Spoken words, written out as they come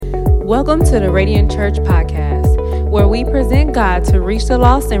Welcome to the Radiant Church Podcast, where we present God to reach the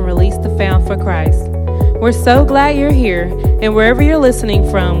lost and release the found for Christ. We're so glad you're here, and wherever you're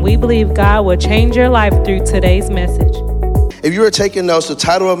listening from, we believe God will change your life through today's message. If you were taking notes, the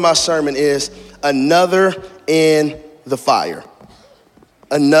title of my sermon is Another in the Fire.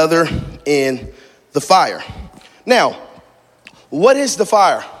 Another in the Fire. Now, what is the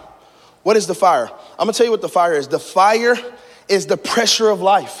fire? What is the fire? I'm going to tell you what the fire is. The fire is the pressure of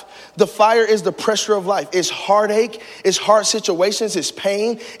life. The fire is the pressure of life. It's heartache, it's hard situations, it's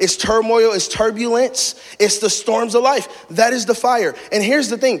pain, it's turmoil, it's turbulence, it's the storms of life. That is the fire. And here's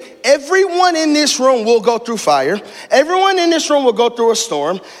the thing. Everyone in this room will go through fire. Everyone in this room will go through a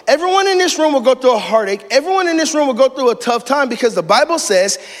storm. Everyone in this room will go through a heartache. Everyone in this room will go through a tough time because the Bible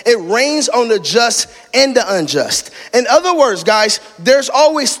says it rains on the just and the unjust. In other words, guys, there's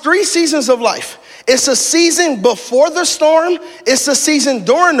always 3 seasons of life. It's a season before the storm, it's a season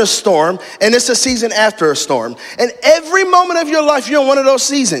during the storm, and it's a season after a storm. And every moment of your life, you're in one of those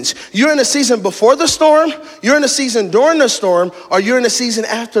seasons. You're in a season before the storm, you're in a season during the storm, or you're in a season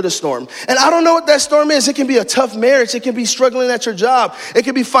after the storm. And I don't know what that storm is. It can be a tough marriage. It can be struggling at your job. It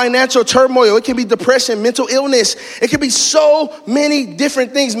can be financial turmoil. It can be depression, mental illness. It can be so many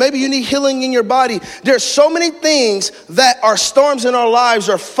different things. Maybe you need healing in your body. There's so many things that are storms in our lives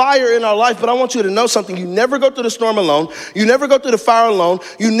or fire in our life, but I want you to know something. You never go through the storm alone. You never go through the fire alone.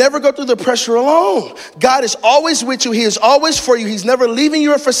 You never go through the pressure alone. God is always with you. He is always for you. He's never leaving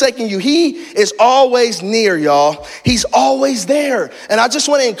you or forsaking you. He is always near, y'all. He's always there. And I just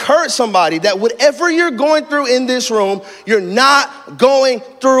want to encourage somebody that whatever you're going through in this room, you're not going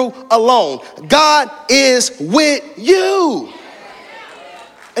through alone. God is with you.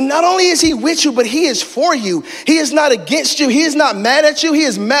 And not only is he with you, but he is for you. He is not against you. He is not mad at you. He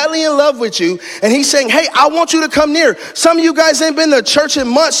is madly in love with you. And he's saying, hey, I want you to come near. Some of you guys ain't been to church in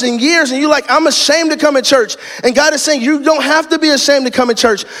months and years, and you're like, I'm ashamed to come in church. And God is saying, you don't have to be ashamed to come in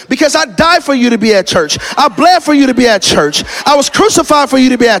church because I died for you to be at church. I bled for you to be at church. I was crucified for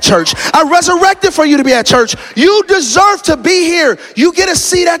you to be at church. I resurrected for you to be at church. You deserve to be here. You get a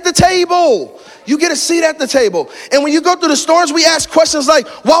seat at the table. You get a seat at the table. And when you go through the storms, we ask questions like,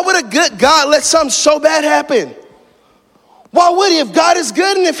 why would a good God let something so bad happen? Why would he? If God is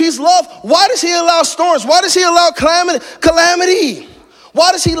good and if he's love, why does he allow storms? Why does he allow calamity?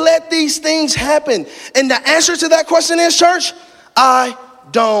 Why does he let these things happen? And the answer to that question is, church, I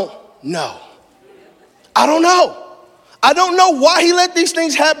don't know. I don't know. I don't know why he let these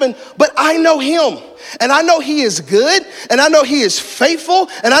things happen, but I know him. And I know he is good, and I know he is faithful,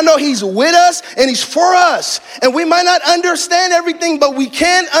 and I know he's with us, and he's for us. And we might not understand everything, but we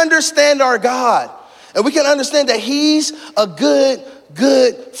can understand our God. And we can understand that he's a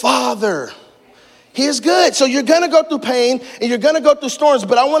good father. He is good. So you're going to go through pain and you're going to go through storms.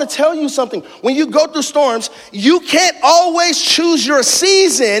 But I want to tell you something. When you go through storms, you can't always choose your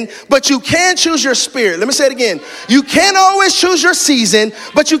season, but you can choose your spirit. Let me say it again. You can't always choose your season,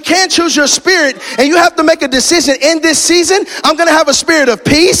 but you can choose your spirit. And you have to make a decision. In this season, I'm going to have a spirit of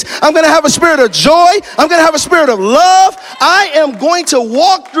peace. I'm going to have a spirit of joy. I'm going to have a spirit of love. I am going to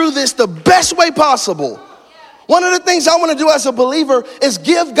walk through this the best way possible. One of the things I want to do as a believer is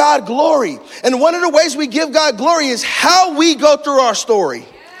give God glory. And one of the ways we give God glory is how we go through our story.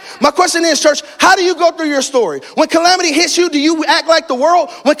 My question is, church, how do you go through your story? When calamity hits you, do you act like the world?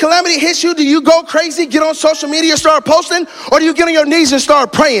 When calamity hits you, do you go crazy, get on social media, start posting? Or do you get on your knees and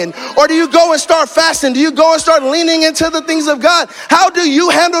start praying? Or do you go and start fasting? Do you go and start leaning into the things of God? How do you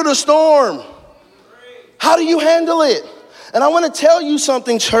handle the storm? How do you handle it? And I want to tell you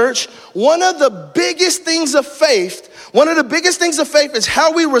something, church. One of the biggest things of faith is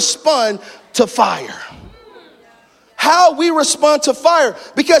how we respond to fire. How we respond to fire.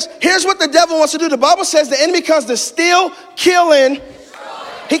 Because here's what the devil wants to do. The Bible says the enemy comes to steal, kill, and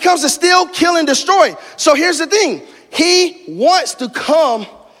he comes to steal, kill, and destroy. So here's the thing. He wants to come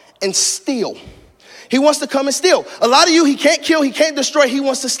and steal. He wants to come and steal. A lot of you, he can't kill, he can't destroy, he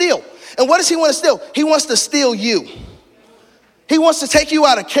wants to steal. And what does he want to steal? He wants to steal you. He wants to take you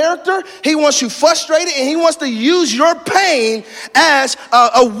out of character. He wants you frustrated, and he wants to use your pain as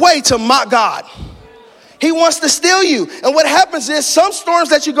a way to mock God. He wants to steal you. And what happens is some storms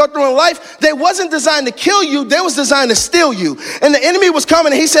that you go through in life, they wasn't designed to kill you. They was designed to steal you. And the enemy was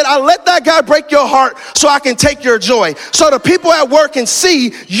coming, and he said, I let that guy break your heart so I can take your joy. So the people at work can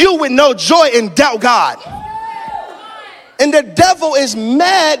see you with no joy and doubt God. And the devil is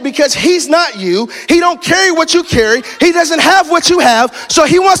mad because he's not you. He don't carry what you carry. He doesn't have what you have. So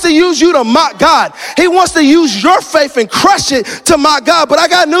he wants to use you to mock God. He wants to use your faith and crush it to mock God. But I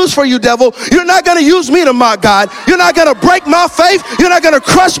got news for you, devil. You're not going to use me to mock God. You're not going to break my faith. You're not going to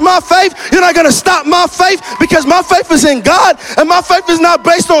crush my faith. You're not going to stop my faith, because my faith is in God, and my faith is not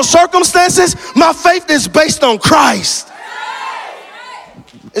based on circumstances. My faith is based on Christ.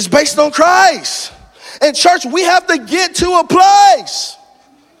 It's based on Christ. And church, we have to get to a place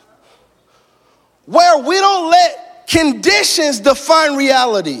where we don't let conditions define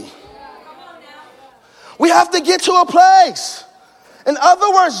reality. We have to get to a place. In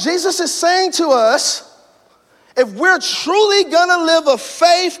other words, Jesus is saying to us, if we're truly gonna live a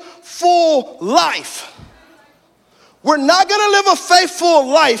faithful life, we're not gonna live a faithful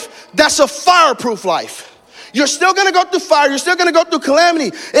life that's a fireproof life. You're still gonna go through fire, you're still gonna go through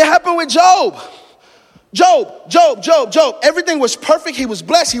calamity. It happened with Job. Job, everything was perfect. He was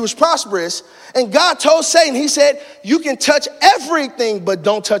blessed. He was prosperous. And God told Satan, he said, you can touch everything, but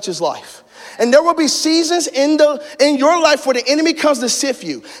don't touch his life. And there will be seasons in your life where the enemy comes to sift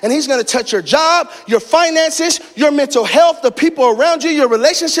you. And he's going to touch your job, your finances, your mental health, the people around you, your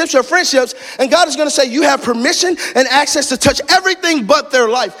relationships, your friendships. And God is going to say you have permission and access to touch everything but their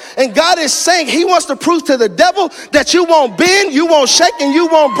life. And God is saying he wants to prove to the devil that you won't bend, you won't shake, and you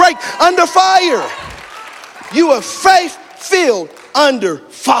won't break under fire. You are faith-filled under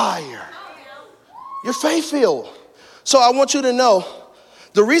fire. You're faith-filled. So I want you to know,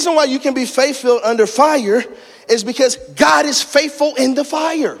 the reason why you can be faith-filled under fire is because God is faithful in the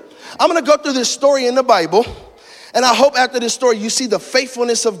fire. I'm going to go through this story in the Bible, and I hope after this story you see the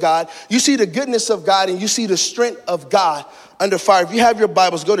faithfulness of God, you see the goodness of God, and you see the strength of God under fire. If you have your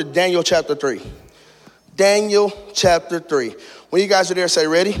Bibles, go to Daniel chapter 3. Daniel chapter 3. When you guys are there, say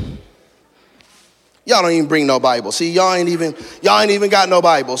ready. Y'all don't even bring no Bible. See, y'all ain't even got no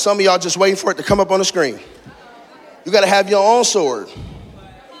Bible. Some of y'all just waiting for it to come up on the screen. You got to have your own sword.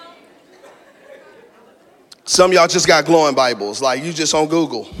 Some of y'all just got glowing Bibles, like you just on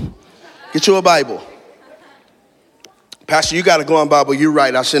Google. Get you a Bible. Pastor, you got a glowing Bible. You're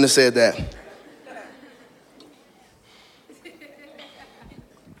right. I shouldn't have said that.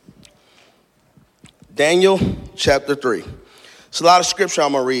 Daniel chapter 3. It's a lot of scripture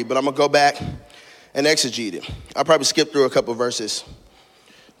I'm going to read, but I'm going to go back and exegete it. I'll probably skip through a couple verses.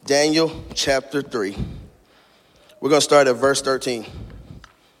 Daniel chapter 3. We're going to start at verse 13.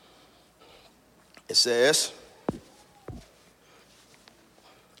 It says,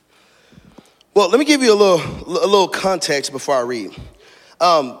 well, let me give you a little context before I read.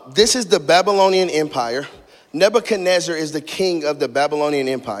 This is the Babylonian Empire. Nebuchadnezzar is the king of the Babylonian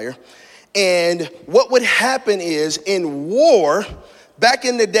Empire. And what would happen is in war, back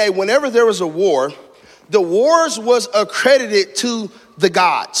in the day, whenever there was a war, the wars was accredited to the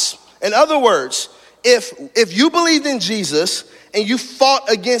gods. In other words, if you believed in Jesus and you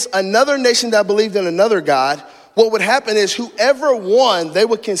fought against another nation that believed in another God, what would happen is whoever won, they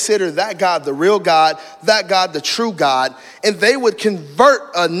would consider that God the real God, that God the true God, and they would convert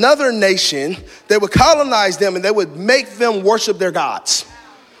another nation, they would colonize them, and they would make them worship their gods.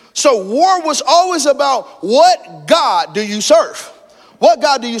 So war was always about what God do you serve? What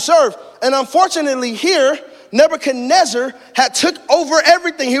God do you serve? And unfortunately here, Nebuchadnezzar had took over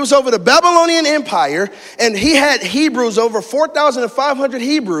everything. He was over the Babylonian Empire, and he had Hebrews, over 4,500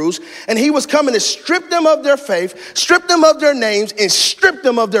 Hebrews, and he was coming to strip them of their faith, strip them of their names, and strip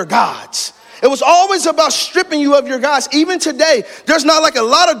them of their gods. It was always about stripping you of your gods. Even today, there's not like a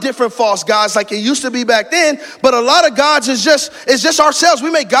lot of different false gods like it used to be back then, but a lot of gods is just ourselves.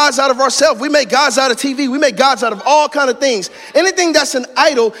 We make gods out of ourselves. We make gods out of TV. We make gods out of all kind of things. Anything that's an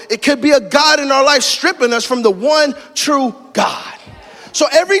idol, it could be a god in our life stripping us from the one true God. So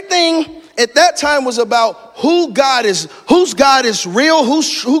everything at that time was about whose God is real,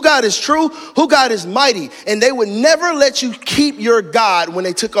 who God is true, who God is mighty. And they would never let you keep your God when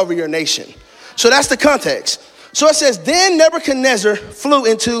they took over your nation. So that's the context. So it says, then Nebuchadnezzar flew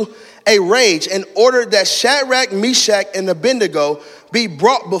into a rage and ordered that Shadrach, Meshach, and Abednego be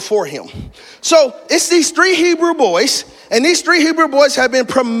brought before him. So it's these three Hebrew boys, and these three Hebrew boys have been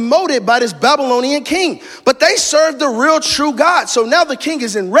promoted by this Babylonian king, but they served the real true God. So now the king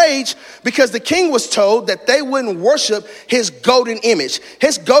is enraged because the king was told that they wouldn't worship his golden image.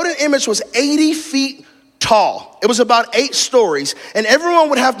 His golden image was 80 feet tall. It was about 8 stories, and everyone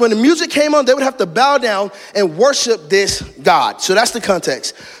would have, when the music came on, they would have to bow down and worship this God. So that's the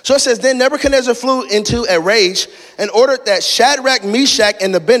context. So it says, then Nebuchadnezzar flew into a rage and ordered that Shadrach, Meshach,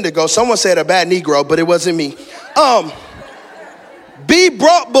 and Abednego, someone said a bad Negro, but it wasn't me, be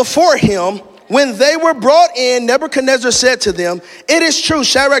brought before him. When they were brought in, Nebuchadnezzar said to them, "It is true,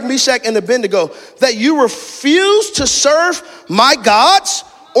 Shadrach, Meshach, and Abednego, that you refuse to serve my gods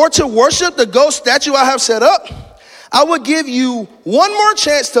or to worship the gold statue I have set up. I will give you one more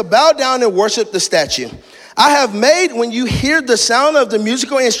chance to bow down and worship the statue I have made when you hear the sound of the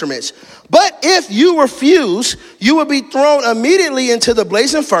musical instruments. But if you refuse, you will be thrown immediately into the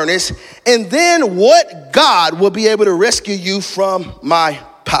blazing furnace, and then what God will be able to rescue you from my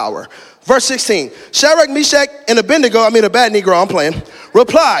power?" Verse 16, Shadrach, Meshach, and Abednego, a bad Negro, I'm playing,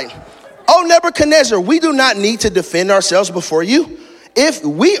 replied, "O Nebuchadnezzar, we do not need to defend ourselves before you. If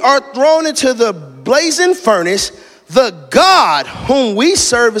we are thrown into the blazing furnace, the God whom we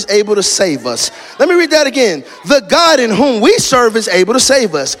serve is able to save us." Let me read that again. The God in whom we serve is able to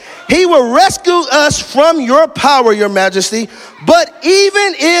save us. He will rescue us from your power, your majesty. But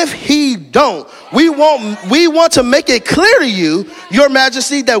even if he don't, we want to make it clear to you, your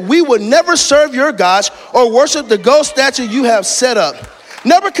majesty, that we would never serve your gods or worship the gold statue you have set up.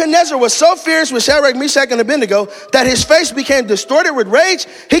 Nebuchadnezzar was so fierce with Shadrach, Meshach, and Abednego that his face became distorted with rage.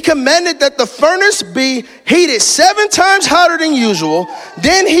 He commanded that the furnace be heated 7 times hotter than usual.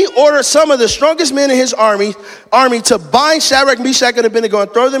 Then he ordered some of the strongest men in his army to bind Shadrach, Meshach, and Abednego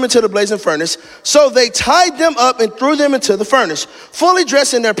and throw them into the blazing furnace. So they tied them up and threw them into the furnace, fully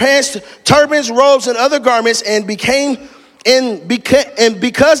dressed in their pants, turbans, robes, and other garments, and because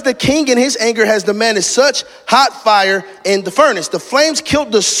the king in his anger has demanded such hot fire in the furnace, the flames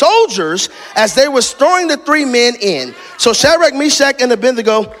killed the soldiers as they were throwing the 3 men in. So Shadrach, Meshach, and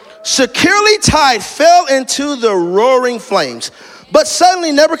Abednego, securely tied, fell into the roaring flames. But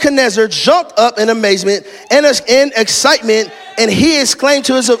suddenly Nebuchadnezzar jumped up in amazement and in excitement, and he exclaimed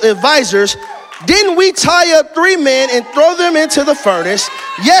to his advisors, "Didn't we tie up 3 men and throw them into the furnace?"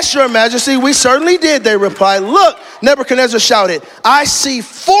 "Yes, your majesty, we certainly did," they replied. "Look," Nebuchadnezzar shouted, "I see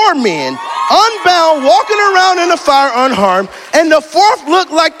 4 men unbound walking around in the fire unharmed, and the 4th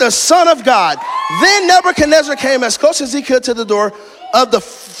looked like the Son of God." Then Nebuchadnezzar came as close as he could to the door of the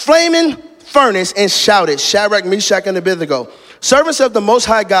flaming furnace and shouted, "Shadrach, Meshach, and Abednego, servants of the Most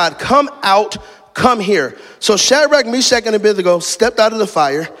High God, come out, come here." So Shadrach, Meshach, and Abednego stepped out of the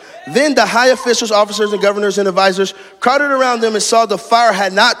fire. Then the high officials, officers, and governors and advisors crowded around them and saw the fire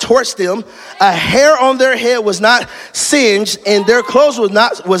had not torched them. A hair on their head was not singed, and their clothes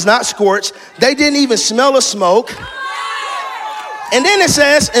was not scorched. They didn't even smell of smoke. And then it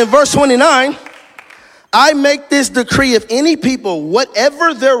says in verse 29, "I make this decree: if any people,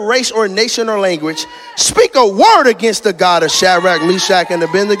 whatever their race or nation or language, speak a word against the God of Shadrach, Meshach, and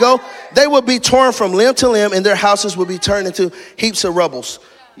Abednego, they will be torn from limb to limb, and their houses will be turned into heaps of rubble."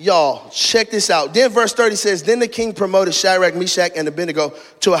 Y'all, check this out. Then verse 30 says, "Then the king promoted Shadrach, Meshach, and Abednego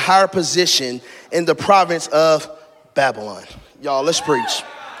to a higher position in the province of Babylon." Y'all, let's preach.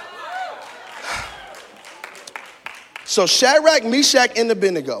 So Shadrach, Meshach, and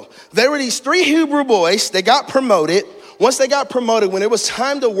Abednego, they were these 3 Hebrew boys. They got promoted. Once they got promoted, when it was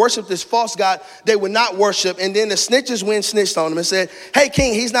time to worship this false god, they would not worship. And then the snitches went and snitched on them and said, "Hey,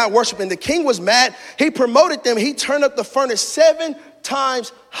 king, he's not worshiping." The king was mad. He promoted them. He turned up the furnace 7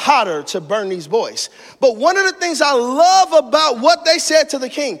 times hotter to burn these boys. But one of the things I love about what they said to the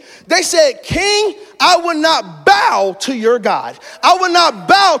king, they said, "King, I will not bow to your God. I will not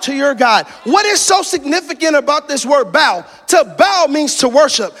bow to your God." What is so significant about this word bow? To bow means to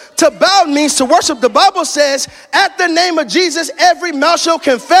worship. To bow means to worship. The Bible says, at the name of Jesus, every mouth shall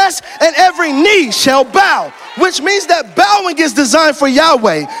confess and every knee shall bow, which means that bowing is designed for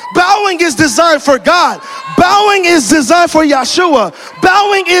Yahweh. Bowing is designed for God. Bowing is designed for Yeshua.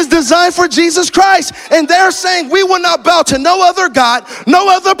 Bowing is designed for Jesus Christ. And they're saying we will not bow to no other God, no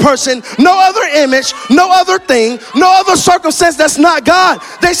other person, no other image, no other thing, no other circumstance that's not God.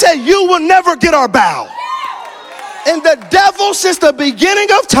 They said you will never get our bow. And the devil, since the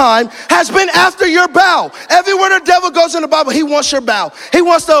beginning of time, has been after your bow. Everywhere the devil goes in the Bible, he wants your bow. He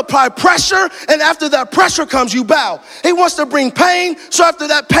wants to apply pressure, and after that pressure comes, you bow. He wants to bring pain, so after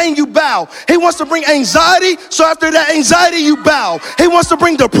that pain, you bow. He wants to bring anxiety, so after that anxiety, you bow. He wants to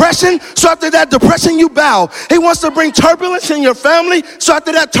bring depression, so after that depression, you bow. He wants to bring turbulence in your family, so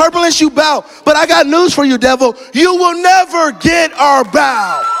after that turbulence, you bow. But I got news for you, devil. You will never get our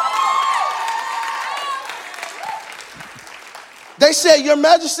bow. They said, "Your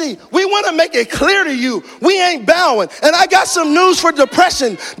Majesty, we want to make it clear to you, we ain't bowing." And I got some news for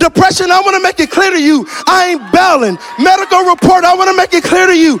depression. Depression, I want to make it clear to you, I ain't bowing. Medical report, I want to make it clear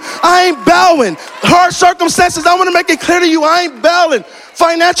to you, I ain't bowing. Hard circumstances, I want to make it clear to you, I ain't bowing.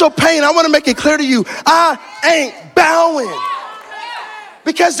 Financial pain, I want to make it clear to you, I ain't bowing.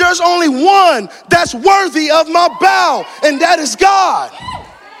 Because there's only one that's worthy of my bow, and that is God.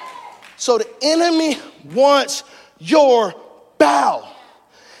 So the enemy wants your bow.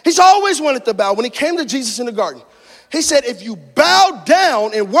 He's always wanted to bow. When he came to Jesus in the garden, he said, if you bow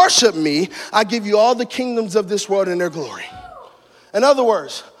down and worship me, I give you all the kingdoms of this world and their glory. In other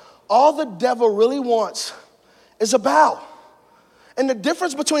words, all the devil really wants is a bow. And the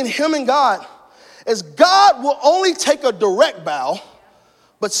difference between him and God is God will only take a direct bow,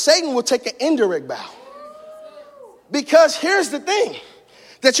 but Satan will take an indirect bow. Because here's the thing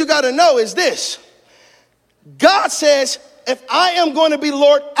that you got to know is this. God says, if I am going to be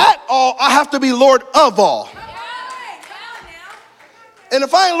Lord at all, I have to be Lord of all. And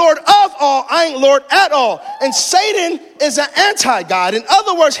if I ain't Lord of all, I ain't Lord at all. And Satan is an anti-God. In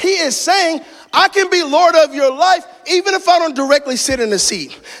other words, he is saying, I can be Lord of your life even if I don't directly sit in the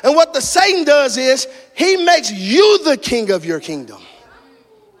seat. And what the Satan does is he makes you the king of your kingdom.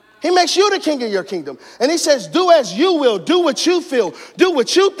 He makes you the king of your kingdom. And he says, do as you will, do what you feel, do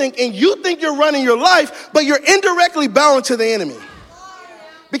what you think. And you think you're running your life, but you're indirectly bowing to the enemy.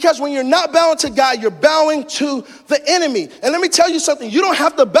 Because when you're not bowing to God, you're bowing to the enemy. And let me tell you something. You don't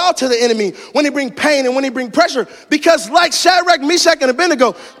have to bow to the enemy when he brings pain and when he brings pressure. Because like Shadrach, Meshach, and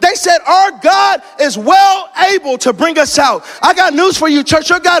Abednego, they said, our God is well able to bring us out. I got news for you, church.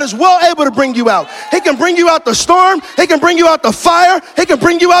 Your God is well able to bring you out. He can bring you out the storm. He can bring you out the fire. He can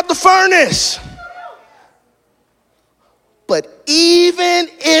bring you out the furnace. But even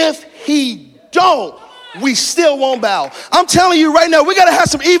if he don't, we still won't bow. I'm telling you right now, we got to have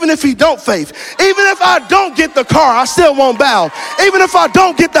some even if he don't faith. Even if I don't get the car, I still won't bow. Even if I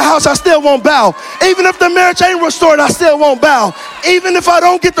don't get the house, I still won't bow. Even if the marriage ain't restored, I still won't bow. Even if I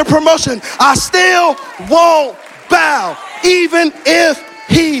don't get the promotion, I still won't bow. Even if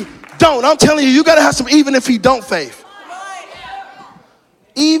he don't. I'm telling you, you got to have some even if he don't faith.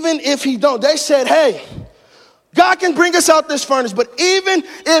 Even if he don't. They said, hey, God can bring us out this furnace, but even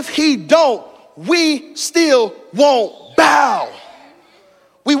if he don't, we still won't bow.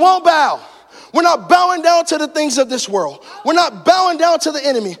 We won't bow. We're not bowing down to the things of this world. We're not bowing down to the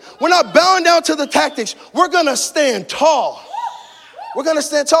enemy. We're not bowing down to the tactics. We're going to stand tall. We're going to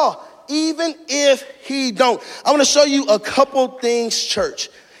stand tall, even if he don't. I want to show you a couple things, church.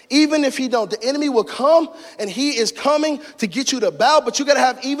 Even if he don't, the enemy will come and he is coming to get you to bow, but you got to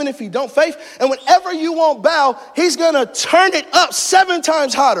have even if he don't faith. And whenever you won't bow, he's going to turn it up 7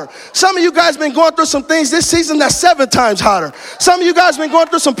 times hotter. Some of you guys been going through some things this season that's 7 times hotter. Some of you guys been going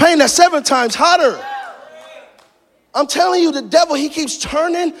through some pain that's 7 times hotter. I'm telling you, the devil, he keeps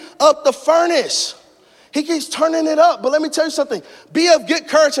turning up the furnace. He keeps turning it up. But let me tell you something. Be of good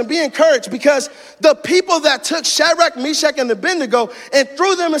courage and be encouraged, because the people that took Shadrach, Meshach, and Abednego and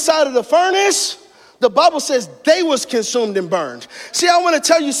threw them inside of the furnace, the Bible says they was consumed and burned. See, I want to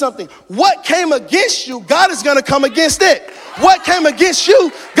tell you something. What came against you, God is going to come against it. What came against you,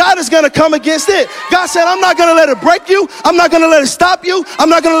 God is going to come against it. God said, I'm not going to let it break you. I'm not going to let it stop you. I'm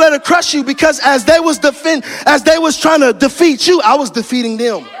not going to let it crush you, because as they was trying to defeat you, I was defeating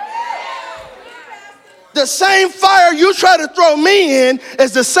them. The same fire you try to throw me in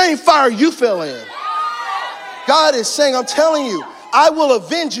is the same fire you fell in. God is saying, I'm telling you, I will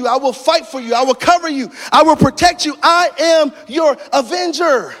avenge you. I will fight for you. I will cover you. I will protect you. I am your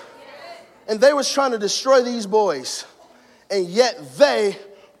avenger. And they was trying to destroy these boys, and yet they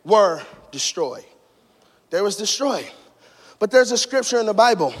were destroyed. They was destroyed. But there's a scripture in the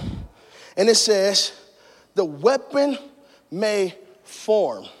Bible, and it says, the weapon may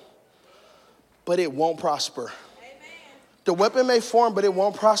form, but it won't prosper. Amen. The weapon may form, but it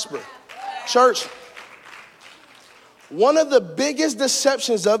won't prosper. Church, one of the biggest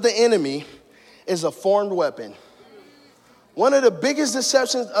deceptions of the enemy is a formed weapon. One of the biggest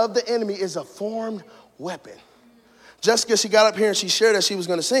deceptions of the enemy is a formed weapon. Jessica, she got up here and she shared that she was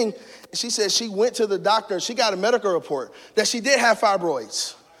going to sing. And she said she went to the doctor and she got a medical report that she did have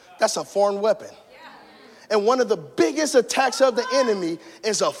fibroids. That's a formed weapon. And one of the biggest attacks of the enemy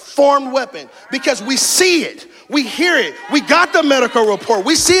is a formed weapon, because we see it, we hear it, we got the medical report,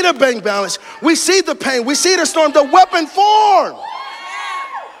 we see the bank balance, we see the pain, we see the storm. The weapon formed.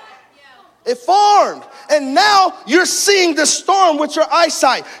 It formed. And now you're seeing the storm with your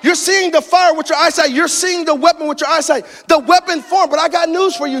eyesight. You're seeing the fire with your eyesight. You're seeing the weapon with your eyesight. The weapon formed. But I got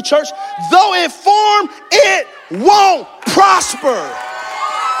news for you, church. Though it formed, it won't prosper.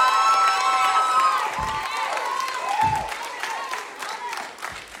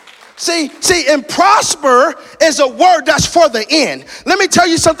 See, See, and prosper is a word that's for the end. Let me tell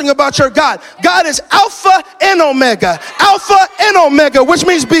you something about your God. God is Alpha and Omega. Alpha and Omega, which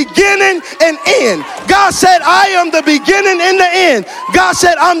means beginning and end. God said, I am the beginning and the end. God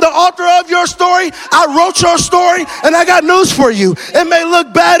said, I'm the author of your story. I wrote your story, and I got news for you. It may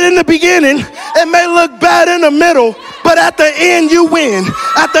look bad in the beginning. It may look bad in the middle, but at the end, you win.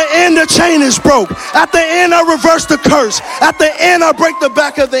 At the end, the chain is broke. At the end, I reverse the curse. At the end, I break the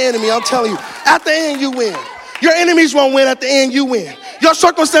back of the enemy. I'm telling you, at the end, you win. Your enemies won't win. At the end, you win. Your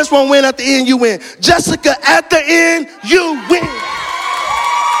circumstance won't win. At the end, you win. Jessica, at the end, you win.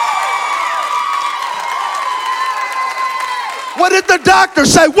 What did the doctor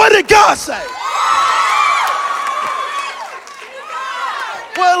say? What did God say?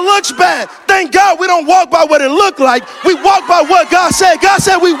 Well, it looks bad. Thank God we don't walk by what it looked like. We walk by what God said. God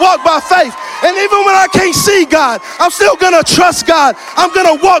said we walk by faith. And even when I can't see God, I'm still going to trust God. I'm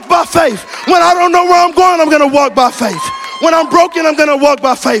going to walk by faith. When I don't know where I'm going, I'm going to walk by faith. When I'm broken, I'm going to walk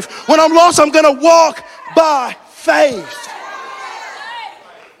by faith. When I'm lost, I'm going to walk by faith.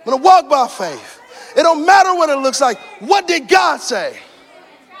 I'm going to walk by faith. It don't matter what it looks like. What did God say?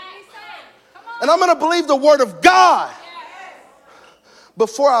 And I'm going to believe the word of God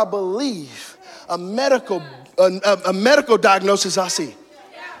before I believe a medical diagnosis I see.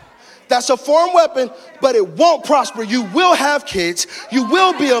 That's a foreign weapon, but it won't prosper. You will have kids. You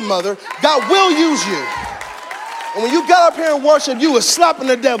will be a mother. God will use you. And when you got up here and worship, you were slapping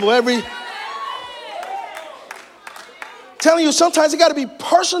the devil telling you sometimes you got to be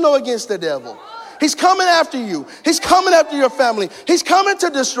personal against the devil. He's coming after you. He's coming after your family. He's coming to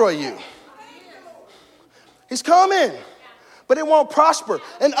destroy you. He's coming. But it won't prosper.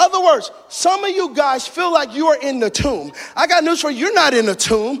 In other words, some of you guys feel like you are in the tomb. I got news for you. You're not in the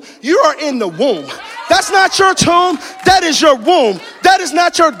tomb. You are in the womb. That's not your tomb. That is your womb. That is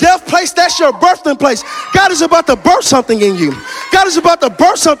not your death place. That's your birthing place. God is about to birth something in you. God is about to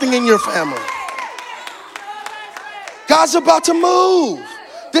birth something in your family. God's about to move.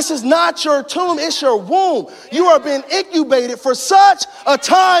 This is not your tomb. It's your womb. You are being incubated for such a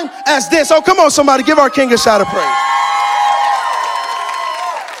time as this. Oh, come on, somebody. Give our King a shout of praise.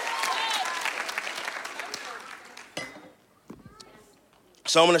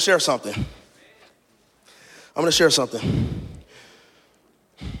 So I'm going to share something.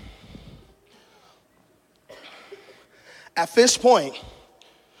 At this point,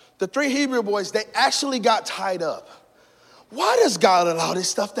 the 3 Hebrew boys, they actually got tied up. Why does God allow this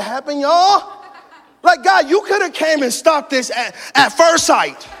stuff to happen, y'all? Like, God, you could have came and stopped this at first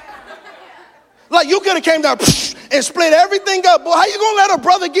sight. Like, you could have came down and split everything up. Boy, how you going to let a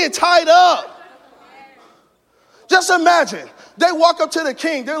brother get tied up? Just imagine. They walk up to the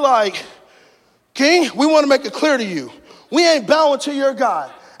king. They're like, King, we want to make it clear to you. We ain't bowing to your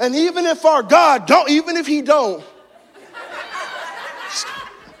God. And even if our God don't, even if he don't,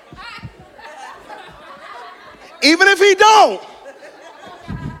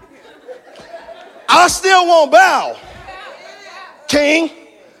 I still won't bow. King.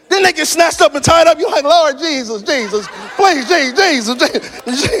 Then they get snatched up and tied up. You're like, Lord Jesus, please, Jesus.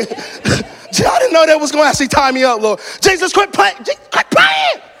 I didn't know that was going to actually tie me up, Lord. Jesus, quit playing.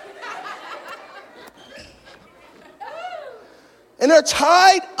 And they're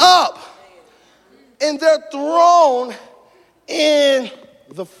tied up. And they're thrown in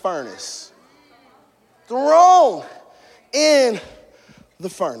the furnace.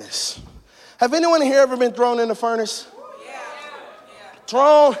 Have anyone here ever been thrown in the furnace? Yeah.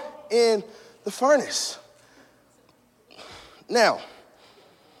 Thrown in the furnace. Now,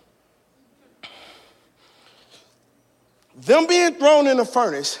 them being thrown in the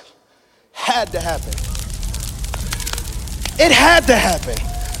furnace had to happen. It had to happen.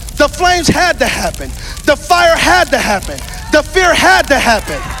 The flames had to happen. The fire had to happen. The fear had to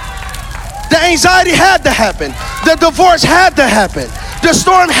happen. The anxiety had to happen. The divorce had to happen. The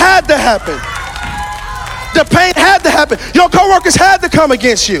storm had to happen. The pain had to happen. Your coworkers had to come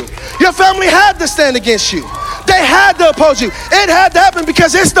against you. Your family had to stand against you. They had to oppose you. It had to happen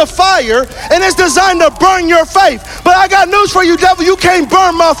because it's the fire and it's designed to burn your faith. But I got news for you, devil. You can't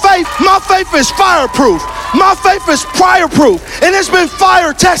burn my faith. My faith is fireproof. My faith is fire-proof, and it's been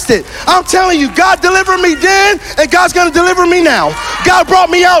fire tested. I'm telling you, God delivered me then, and God's going to deliver me now. God brought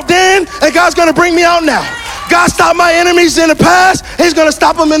me out then, and God's going to bring me out now. God stopped my enemies in the past. He's going to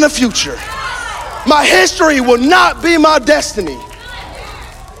stop them in the future. My history will not be my destiny.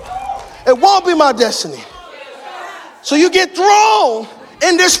 It won't be my destiny. So you get thrown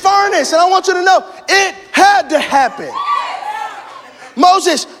in this furnace, and I want you to know, it had to happen.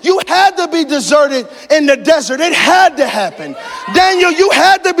 Moses, you had to be deserted in the desert. It had to happen. Daniel, you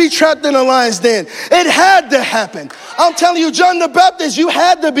had to be trapped in a lion's den. It had to happen. I'm telling you, John the Baptist, you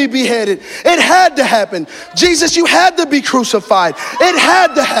had to be beheaded. It had to happen. Jesus, you had to be crucified. It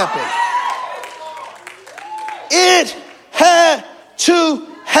had to happen. It had to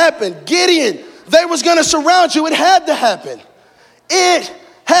happen. Gideon, they was going to surround you. It had to happen. It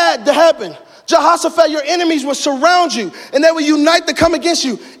had to happen. Jehoshaphat, your enemies would surround you and they would unite to come against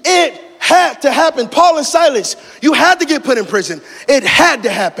you. It had to happen. Paul and Silas, you had to get put in prison. It had to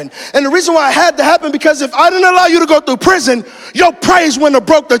happen. And the reason why it had to happen, because if I didn't allow you to go through prison, your praise wouldn't have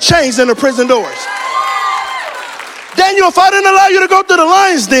broke the chains in the prison doors. Daniel, if I didn't allow you to go through the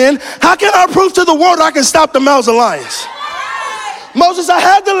lion's den, how can I prove to the world I can stop the mouths of lions? Moses, I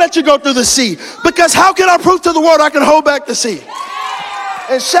had to let you go through the sea, because how can I prove to the world I can hold back the sea?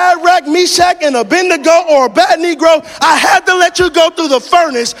 And Shadrach, Meshach, and Abednego, or a bad Negro, I had to let you go through the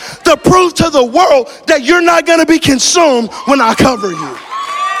furnace to prove to the world that you're not going to be consumed when I cover you.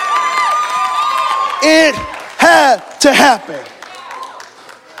 It had to happen.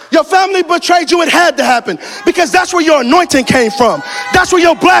 Your family betrayed you. It had to happen, because that's where your anointing came from. That's where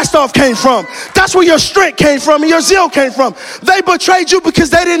your blast off came from. That's where your strength came from and your zeal came from. They betrayed you because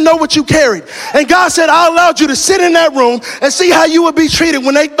they didn't know what you carried. And God said, I allowed you to sit in that room and see how you would be treated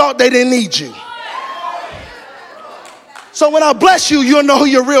when they thought they didn't need you. So when I bless you, you'll know who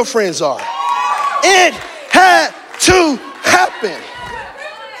your real friends are. It had to happen.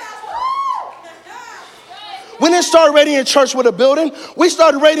 We didn't start Radiant Church with a building. We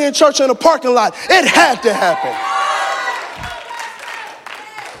started Radiant Church in a parking lot. It had to happen.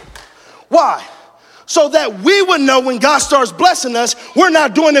 Why? So that we would know when God starts blessing us, we're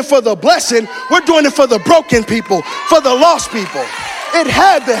not doing it for the blessing. We're doing it for the broken people, for the lost people. It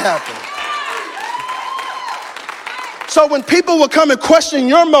had to happen. So when people will come and question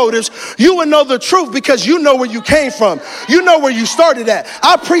your motives, you will know the truth, because you know where you came from. You know where you started at.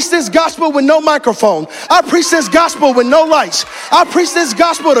 I preach this gospel with no microphone. I preach this gospel with no lights. I preach this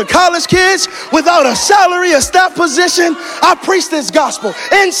gospel to college kids without a salary, a staff position. I preach this gospel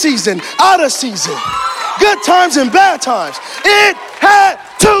in season, out of season, good times and bad times. It had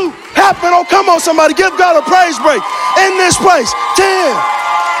to happen. Oh, come on, somebody. Give God a praise break in this place. 10,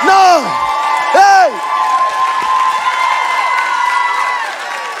 9, 8.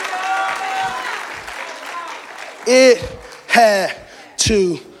 It had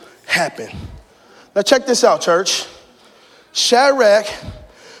to happen. Now check this out, church. Shadrach,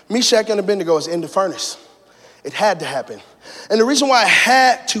 Meshach, and Abednego is in the furnace. It had to happen. And the reason why it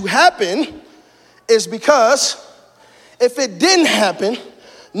had to happen is because if it didn't happen,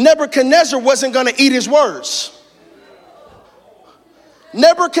 Nebuchadnezzar wasn't going to eat his words.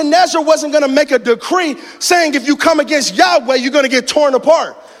 Nebuchadnezzar wasn't going to make a decree saying if you come against Yahweh, you're going to get torn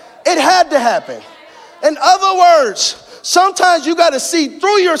apart. It had to happen. In other words, sometimes you got to see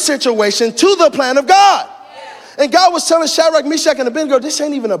through your situation to the plan of God. And God was telling Shadrach, Meshach, and Abednego, this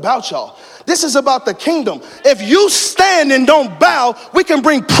ain't even about y'all. This is about the kingdom. If you stand and don't bow, we can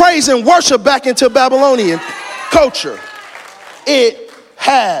bring praise and worship back into Babylonian culture. It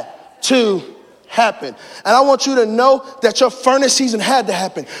had to happen. And I want you to know that your furnace season had to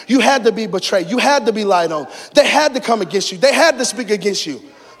happen. You had to be betrayed. You had to be lied on. They had to come against you. They had to speak against you.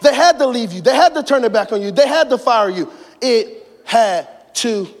 They had to leave you. They had to turn their back on you. They had to fire you. It had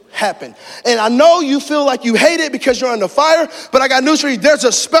to happen. And I know you feel like you hate it because you're under fire, but I got news for you. There's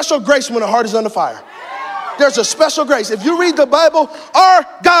a special grace when the heart is under fire. There's a special grace. If you read the Bible, our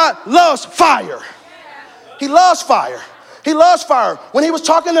God loves fire. He loves fire. He loves fire. When he was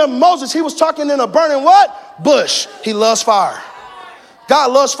talking to Moses, he was talking in a burning what? Bush. He loves fire.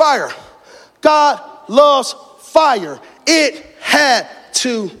 God loves fire. God loves fire. It had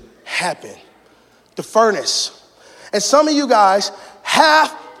to happen. The furnace. And some of you guys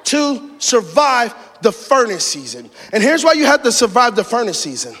have to survive the furnace season. And here's why you have to survive the furnace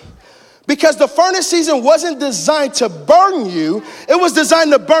season. Because the furnace season wasn't designed to burn you. It was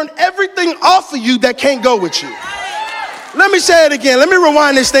designed to burn everything off of you that can't go with you. Let me say it again. Let me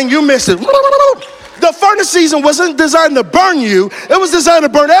rewind this thing. You missed it. The furnace season wasn't designed to burn you. It was designed to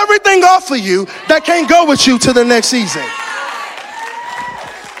burn everything off of you that can't go with you to the next season.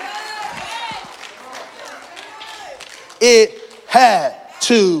 It had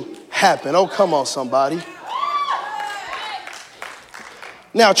to happen. Oh, come on, somebody.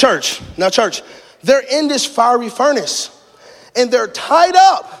 Now, church, they're in this fiery furnace, and they're tied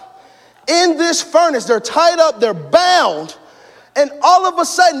up in this furnace. They're tied up, they're bound, and all of a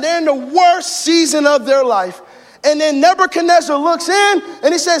sudden, they're in the worst season of their life. And then Nebuchadnezzar looks in,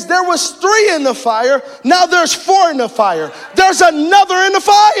 and he says, there was 3 in the fire. Now there's 4 in the fire. There's another in the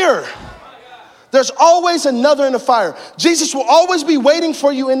fire. There's always another in the fire. Jesus will always be waiting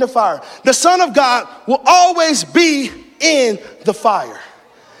for you in the fire. The Son of God will always be in the fire.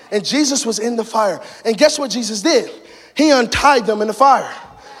 And Jesus was in the fire. And guess what Jesus did? He untied them in the fire.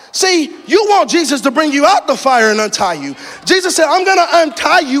 See, you want Jesus to bring you out the fire and untie you. Jesus said, I'm going to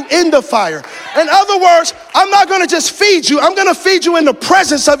untie you in the fire. In other words, I'm not going to just feed you. I'm going to feed you in the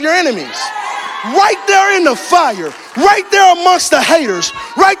presence of your enemies. Right there in the fire, right there amongst the haters,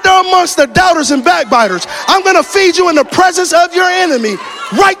 right there amongst the doubters and backbiters. I'm going to feed you in the presence of your enemy,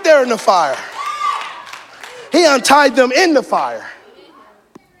 right there in the fire. He untied them in the fire.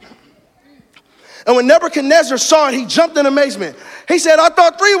 And when Nebuchadnezzar saw it, he jumped in amazement. He said, I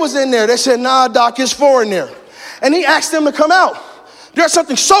thought 3 was in there. They said, nah, Doc, it's 4 in there. And he asked them to come out. There's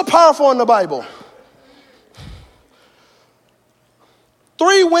something so powerful in the Bible.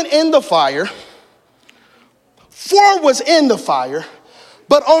 3 went in the fire. 4 was in the fire,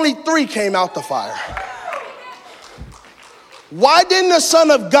 but only 3 came out the fire. Why didn't the Son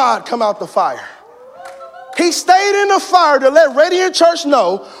of God come out the fire? He stayed in the fire to let Radiant Church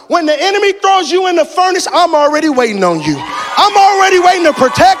know when the enemy throws you in the furnace, I'm already waiting on you. I'm already waiting to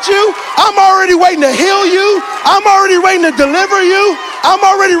protect you. I'm already waiting to heal you. I'm already waiting to deliver you. I'm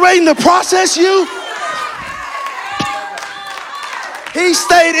already waiting to process you. He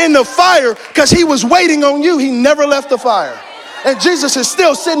stayed in the fire because he was waiting on you. He never left the fire. And Jesus is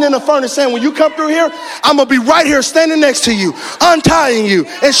still sitting in the furnace saying, when you come through here, I'm going to be right here standing next to you, untying you,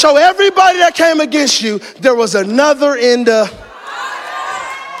 and show everybody that came against you there was another in the...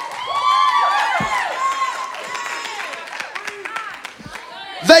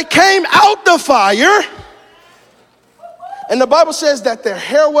 They came out the fire, and the Bible says that their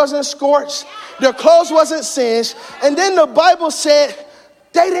hair wasn't scorched, their clothes wasn't singed, and then the Bible said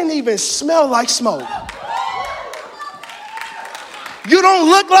they didn't even smell like smoke. You don't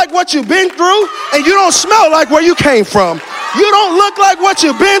look like what you've been through, and you don't smell like where you came from. You don't look like what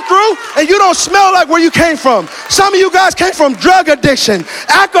you've been through, and you don't smell like where you came from. Some of you guys came from drug addiction,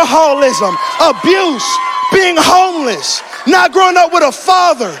 alcoholism, abuse, being homeless, not growing up with a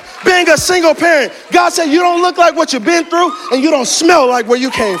father, being a single parent. God said you don't look like what you've been through, and you don't smell like where you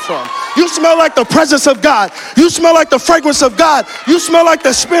came from. You smell like the presence of God. You smell like the fragrance of God. You smell like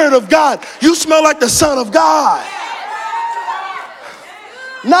the Spirit of God. You smell like the Son of God.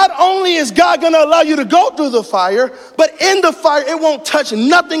 Not only is God going to allow you to go through the fire, but in the fire, it won't touch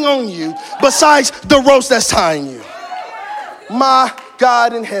nothing on you besides the rope that's tying you. My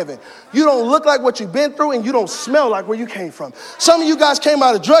God in heaven. You don't look like what you've been through, and you don't smell like where you came from. Some of you guys came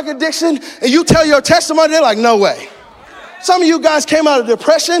out of drug addiction, and you tell your testimony, they're like, no way. Some of you guys came out of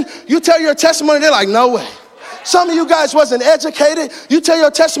depression, you tell your testimony, they're like, no way. Some of you guys wasn't educated, you tell your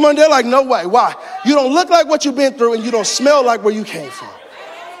testimony, they're like, no way. Why? You don't look like what you've been through, and you don't smell like where you came from.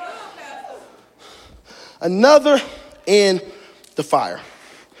 Another in the fire.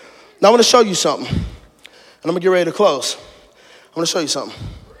 Now I want to show you something. And I'm going to get ready to close. I want to show you something.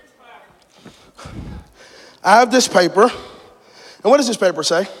 I have this paper. And what does this paper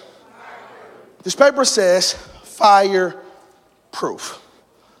say? This paper says fireproof.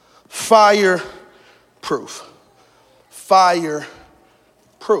 Fireproof. Fireproof.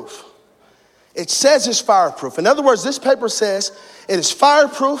 It says it's fireproof. In other words, this paper says it is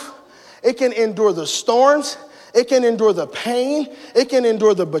fireproof. It can endure the storms. It can endure the pain. It can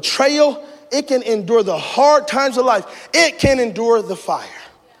endure the betrayal. It can endure the hard times of life. It can endure the fire.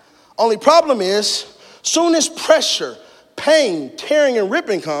 Only problem is, soon as pressure, pain, tearing, and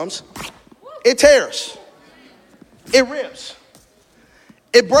ripping comes, it tears. It rips.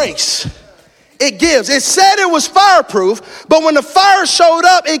 It breaks. It gives. It said it was fireproof, but when the fire showed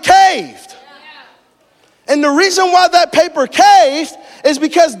up, it caved. And the reason why that paper caved is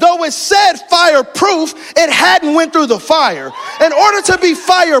because though it said fireproof, it hadn't went through the fire. In order to be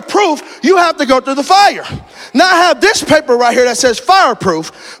fireproof, you have to go through the fire. Now I have this paper right here that says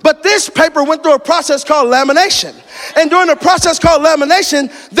fireproof, but this paper went through a process called lamination. And during the process called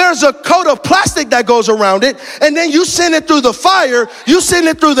lamination, there's a coat of plastic that goes around it, and then you send it through the fire, you send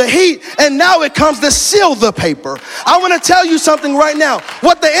it through the heat, and now it comes to seal the paper. I want to tell you something right now.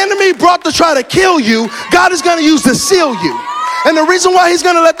 What the enemy brought to try to kill you, God is going to use to seal you. And the reason why he's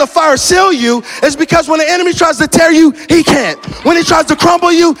going to let the fire seal you is because when the enemy tries to tear you, he can't. When he tries to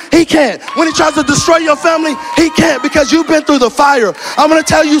crumble you, he can't. When he tries to destroy your family, he can't, because you've been through the fire. I'm going to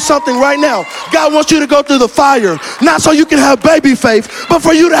tell you something right now. God wants you to go through the fire, not so you can have baby faith, but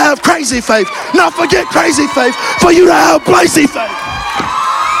for you to have crazy faith. Not forget crazy faith, for you to have blazy faith.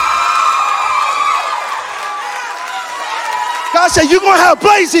 God said you're going to have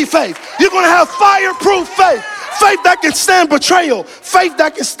blazy faith. You're going to have fireproof faith. Faith that can stand betrayal. Faith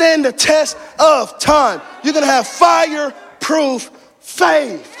that can stand the test of time. You're going to have fireproof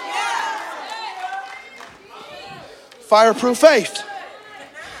faith. Fireproof faith.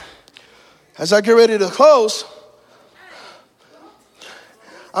 As I get ready to close,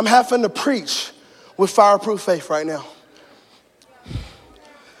 I'm having to preach with fireproof faith right now.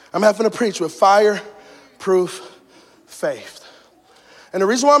 I'm having to preach with fireproof faith. And the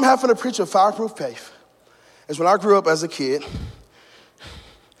reason why I'm having to preach with fireproof faith is when I grew up as a kid,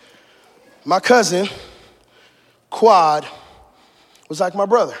 my cousin, Quad, was like my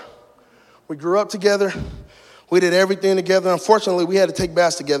brother. We grew up together. We did everything together. Unfortunately, we had to take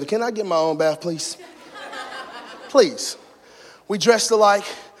baths together. Can I get my own bath, please? Please. We dressed alike.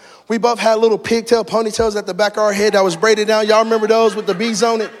 We both had little pigtail ponytails at the back of our head that was braided down. Y'all remember those with the beads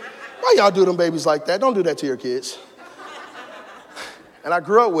on it? Why y'all do them babies like that? Don't do that to your kids. And I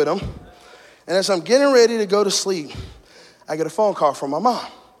grew up with them. And as I'm getting ready to go to sleep, I get a phone call from my mom.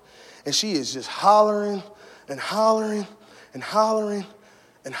 And she is just hollering and hollering and hollering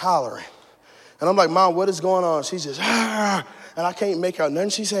and hollering. And I'm like, Mom, what is going on? She's just, and I can't make out nothing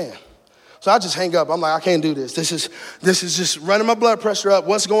she's saying. So I just hang up. I'm like, I can't do this. This is just running my blood pressure up.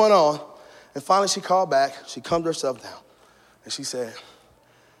 What's going on? And finally she called back. She calmed herself down. And she said,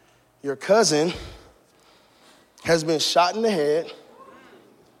 your cousin has been shot in the head.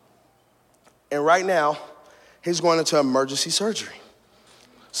 And right now, he's going into emergency surgery.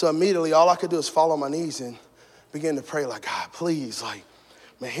 So immediately, all I could do is fall on my knees and begin to pray like, God, please, like,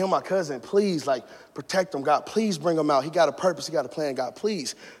 man, heal my cousin. Please, like, protect him. God, please bring him out. He got a purpose. He got a plan. God,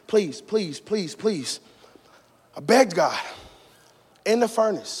 please, please, please, please, please. I begged God in the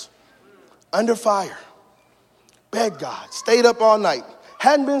furnace, under fire. Begged God. Stayed up all night.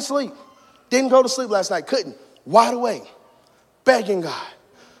 Hadn't been asleep. Didn't go to sleep last night. Couldn't. Wide awake. Begging God.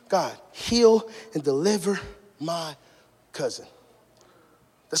 God, heal and deliver my cousin.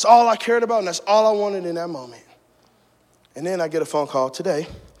 That's all I cared about, and that's all I wanted in that moment. And then I get a phone call today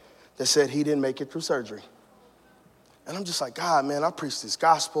that said he didn't make it through surgery. And I'm just like, God, man, I preach this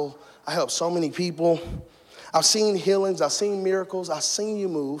gospel. I help so many people. I've seen healings. I've seen miracles. I've seen you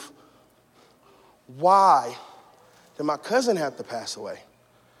move. Why did my cousin have to pass away?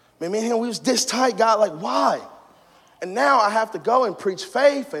 Man, me and him, we was this tight, God, like, why? And now I have to go and preach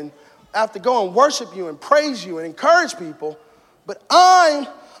faith, and I have to go and worship you and praise you and encourage people. But I'm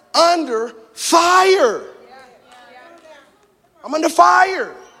under fire. I'm under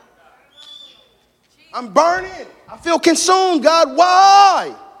fire. I'm burning. I feel consumed. God,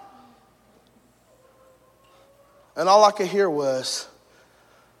 why? And all I could hear was,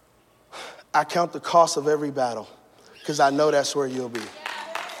 I count the cost of every battle because I know that's where you'll be.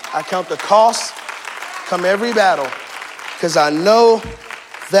 I count the cost from every battle because I know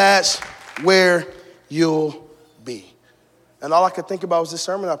that's where you'll be. And all I could think about was this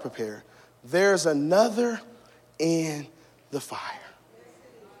sermon I prepared. There's another in the fire.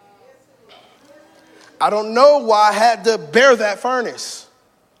 I don't know why I had to bear that furnace.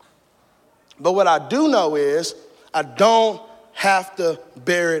 But what I do know is I don't have to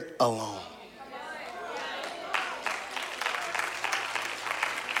bear it alone.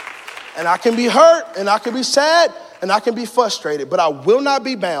 And I can be hurt, and I can be sad, and I can be frustrated, but I will not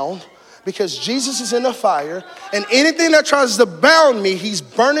be bound because Jesus is in the fire, and anything that tries to bound me, he's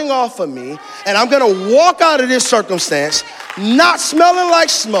burning off of me, and I'm gonna walk out of this circumstance not smelling like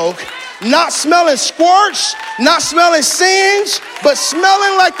smoke, not smelling scorched, not smelling singed, but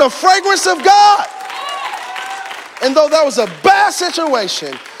smelling like the fragrance of God. And though that was a bad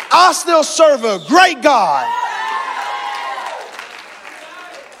situation, I still serve a great God.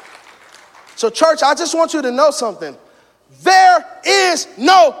 So church, I just want you to know something. There is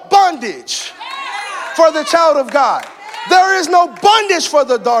no bondage for the child of God. There is no bondage for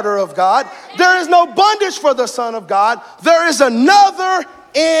the daughter of God. There is no bondage for the son of God. There is another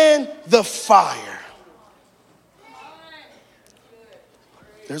in the fire.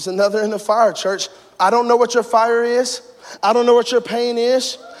 There's another in the fire, church. I don't know what your fire is. I don't know what your pain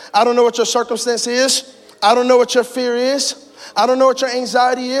is. I don't know what your circumstance is. I don't know what your fear is. I don't know what your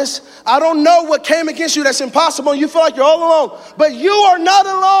anxiety is. I don't know what came against you that's impossible and you feel like you're all alone. But you are not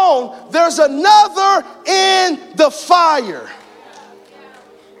alone. There's another in the fire.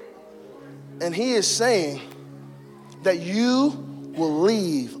 And he is saying that you will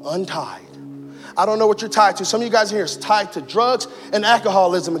leave untied. I don't know what you're tied to. Some of you guys here is tied to drugs and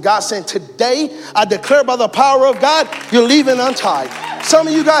alcoholism. And God's saying, today, I declare by the power of God, you're leaving untied. Some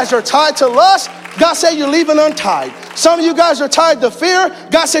of you guys are tied to lust. God said you're leaving untied. Some of you guys are tied to fear.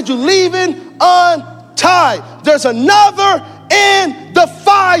 God said you're leaving untied. There's another in the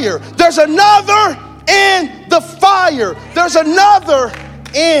fire. There's another in the fire. There's another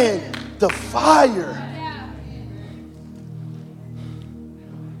in the fire.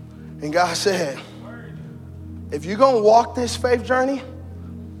 And God said, if you're going to walk this faith journey,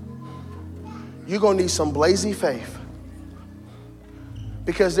 you're going to need some blazy faith.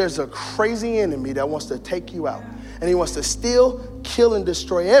 Because there's a crazy enemy that wants to take you out. And he wants to steal, kill, and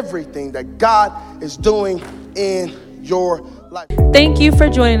destroy everything that God is doing in your life. Thank you for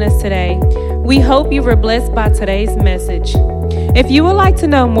joining us today. We hope you were blessed by today's message. If you would like to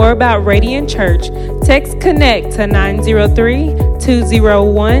know more about Radiant Church, text CONNECT to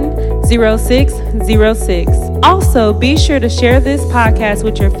 903-201-0606. Also, be sure to share this podcast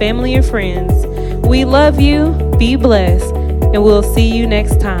with your family and friends. We love you, be blessed, and we'll see you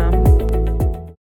next time.